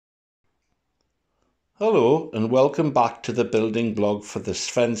Hello and welcome back to the building blog for the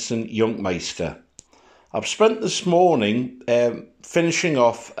Svensson Jungmeister. I've spent this morning finishing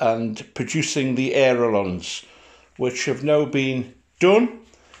off and producing the ailerons, which have now been done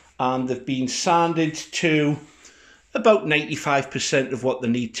and they've been sanded to about 95% of what they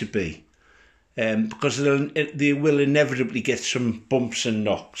need to be, because they will inevitably get some bumps and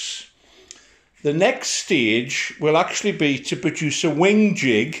knocks. The next stage will actually be to produce a wing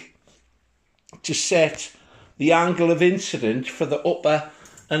jig to set the angle of incident for the upper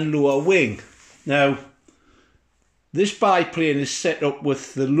and lower wing. Now, this biplane is set up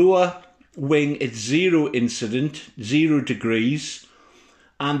with the lower wing at 0 incident, 0 degrees,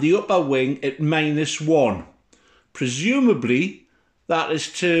 and the upper wing at -1. Presumably, that is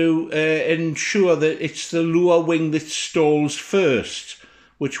to ensure that it's the lower wing that stalls first,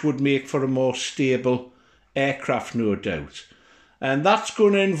 which would make for a more stable aircraft, no doubt. And that's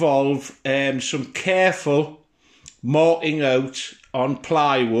going to involve some careful marking out on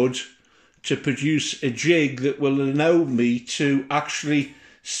plywood to produce a jig that will allow me to actually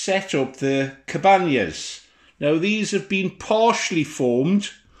set up the cabanas. Now, these have been partially formed.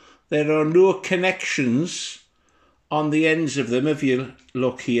 There are no connections on the ends of them, if you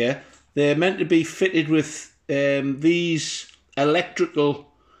look here. They're meant to be fitted with these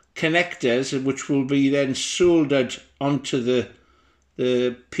electrical connectors, which will be then soldered onto the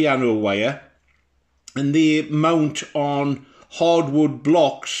piano wire, and they mount on hardwood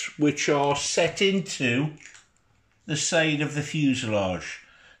blocks which are set into the side of the fuselage.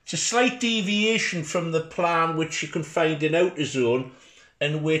 It's a slight deviation from the plan which you can find in AutoZone,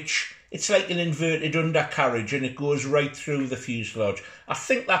 in which it's like an inverted undercarriage and it goes right through the fuselage. I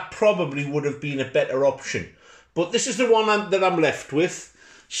think that probably would have been a better option, but this is the one that I'm left with.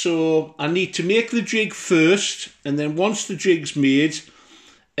 So I need to make the jig first, and then once the jig's made,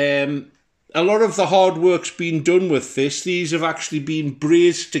 a lot of the hard work's been done with this. These have actually been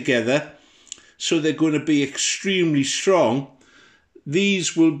brazed together, so they're going to be extremely strong.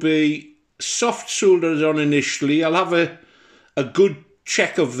 These will be soft soldered on initially. I'll have a good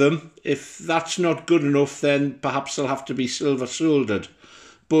check of them. If that's not good enough, then perhaps they'll have to be silver soldered.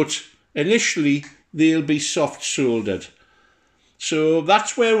 But initially, they'll be soft soldered. So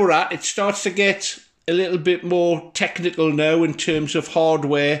that's where we're at. It starts to get a little bit more technical now in terms of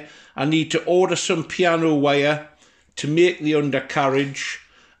hardware. I need to order some piano wire to make the undercarriage,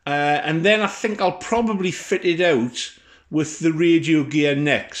 and then I think I'll probably fit it out with the radio gear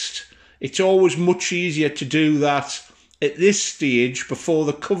next. It's always much easier to do that at this stage before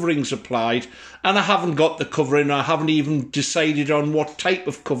the covering's applied, and I haven't got the covering. I haven't even decided on what type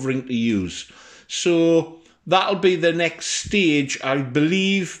of covering to use. So that'll be the next stage, I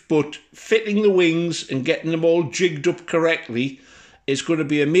believe, but fitting the wings and getting them all jigged up correctly is going to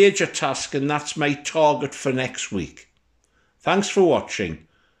be a major task, and that's my target for next week. Thanks for watching.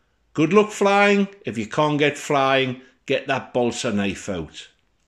 Good luck flying. If you can't get flying, get that balsa knife out.